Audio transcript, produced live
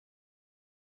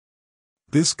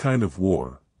This Kind of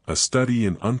War, A Study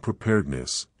in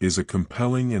Unpreparedness, is a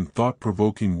compelling and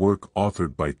thought-provoking work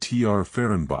authored by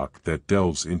Fehrenbach that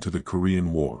delves into the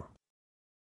Korean War.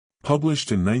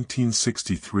 Published in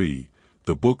 1963,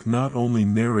 the book not only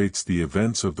narrates the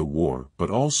events of the war but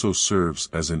also serves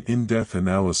as an in-depth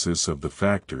analysis of the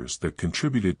factors that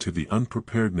contributed to the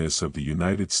unpreparedness of the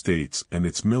United States and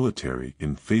its military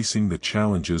in facing the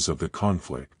challenges of the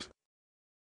conflict.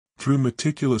 Through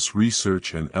meticulous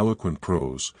research and eloquent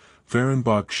prose,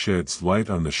 Fehrenbach sheds light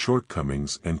on the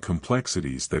shortcomings and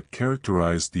complexities that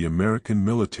characterized the American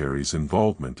military's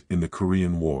involvement in the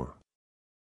Korean War.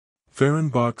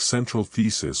 Fehrenbach's central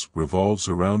thesis revolves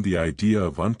around the idea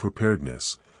of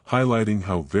unpreparedness, highlighting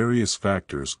how various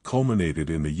factors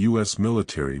culminated in the U.S.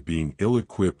 military being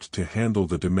ill-equipped to handle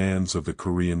the demands of the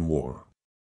Korean War.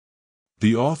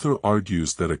 The author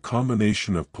argues that a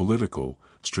combination of political,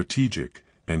 strategic,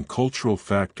 and cultural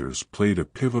factors played a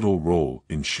pivotal role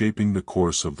in shaping the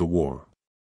course of the war.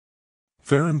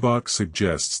 Fehrenbach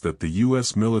suggests that the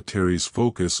U.S. military's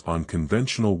focus on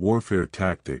conventional warfare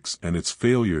tactics and its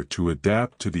failure to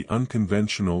adapt to the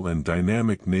unconventional and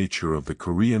dynamic nature of the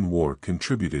Korean War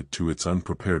contributed to its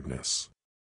unpreparedness.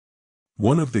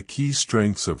 One of the key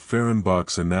strengths of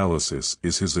Fehrenbach's analysis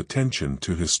is his attention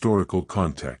to historical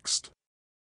context.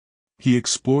 He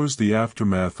explores the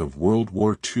aftermath of World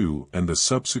War II and the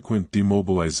subsequent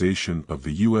demobilization of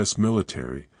the U.S.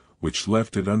 military, which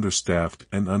left it understaffed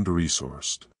and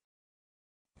under-resourced.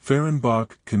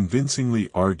 Fehrenbach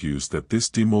convincingly argues that this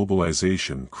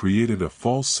demobilization created a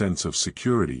false sense of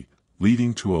security,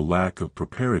 leading to a lack of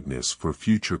preparedness for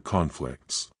future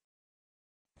conflicts.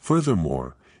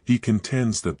 Furthermore, he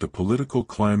contends that the political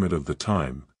climate of the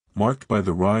time, marked by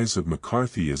the rise of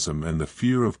McCarthyism and the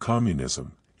fear of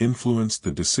communism, influenced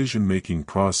the decision-making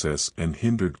process and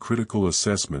hindered critical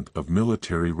assessment of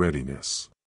military readiness.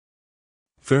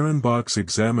 Fehrenbach's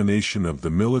examination of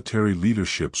the military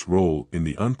leadership's role in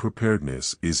the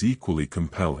unpreparedness is equally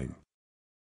compelling.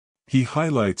 He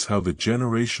highlights how the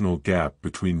generational gap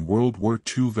between World War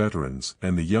II veterans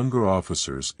and the younger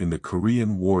officers in the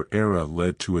Korean War era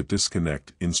led to a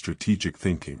disconnect in strategic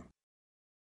thinking.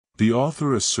 The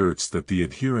author asserts that the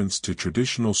adherence to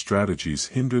traditional strategies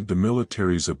hindered the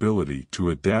military's ability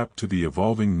to adapt to the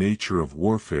evolving nature of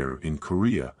warfare in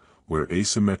Korea, where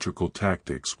asymmetrical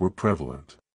tactics were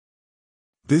prevalent.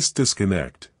 This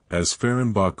disconnect, as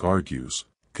Fehrenbach argues,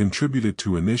 contributed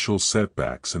to initial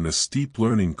setbacks and a steep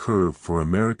learning curve for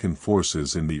American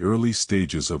forces in the early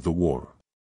stages of the war.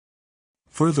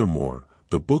 Furthermore,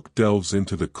 the book delves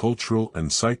into the cultural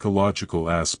and psychological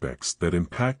aspects that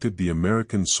impacted the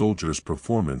American soldiers'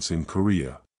 performance in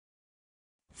Korea.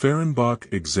 Fehrenbach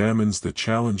examines the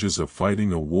challenges of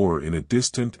fighting a war in a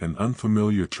distant and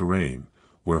unfamiliar terrain,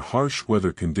 where harsh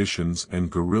weather conditions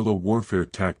and guerrilla warfare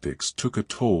tactics took a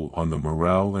toll on the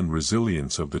morale and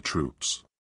resilience of the troops.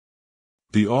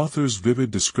 The author's vivid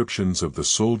descriptions of the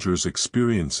soldiers'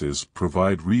 experiences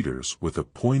provide readers with a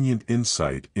poignant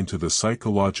insight into the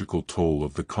psychological toll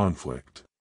of the conflict.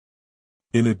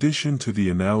 In addition to the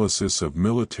analysis of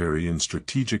military and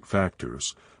strategic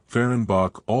factors,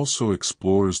 Fehrenbach also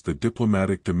explores the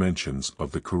diplomatic dimensions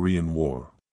of the Korean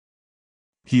War.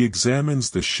 He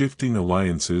examines the shifting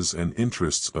alliances and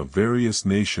interests of various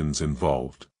nations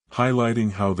involved,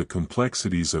 highlighting how the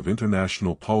complexities of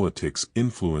international politics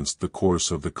influenced the course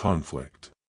of the conflict.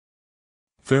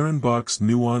 Fehrenbach's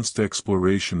nuanced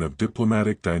exploration of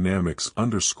diplomatic dynamics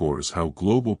underscores how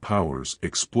global powers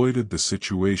exploited the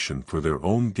situation for their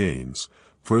own gains,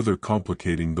 further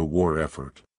complicating the war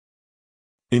effort.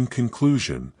 In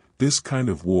conclusion, This Kind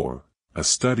of War, A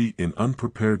Study in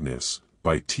Unpreparedness,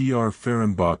 by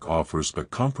Fehrenbach offers a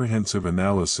comprehensive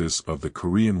analysis of the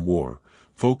Korean War,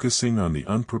 focusing on the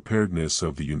unpreparedness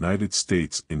of the United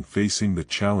States in facing the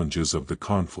challenges of the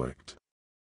conflict.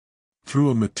 Through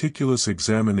a meticulous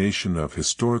examination of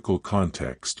historical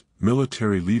context,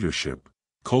 military leadership,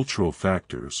 cultural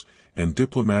factors, and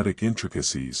diplomatic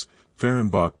intricacies,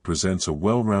 Fehrenbach presents a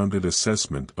well-rounded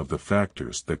assessment of the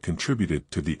factors that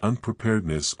contributed to the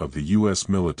unpreparedness of the U.S.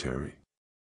 military.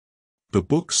 The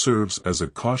book serves as a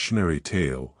cautionary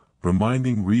tale,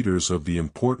 reminding readers of the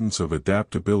importance of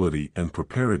adaptability and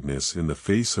preparedness in the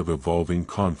face of evolving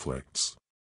conflicts.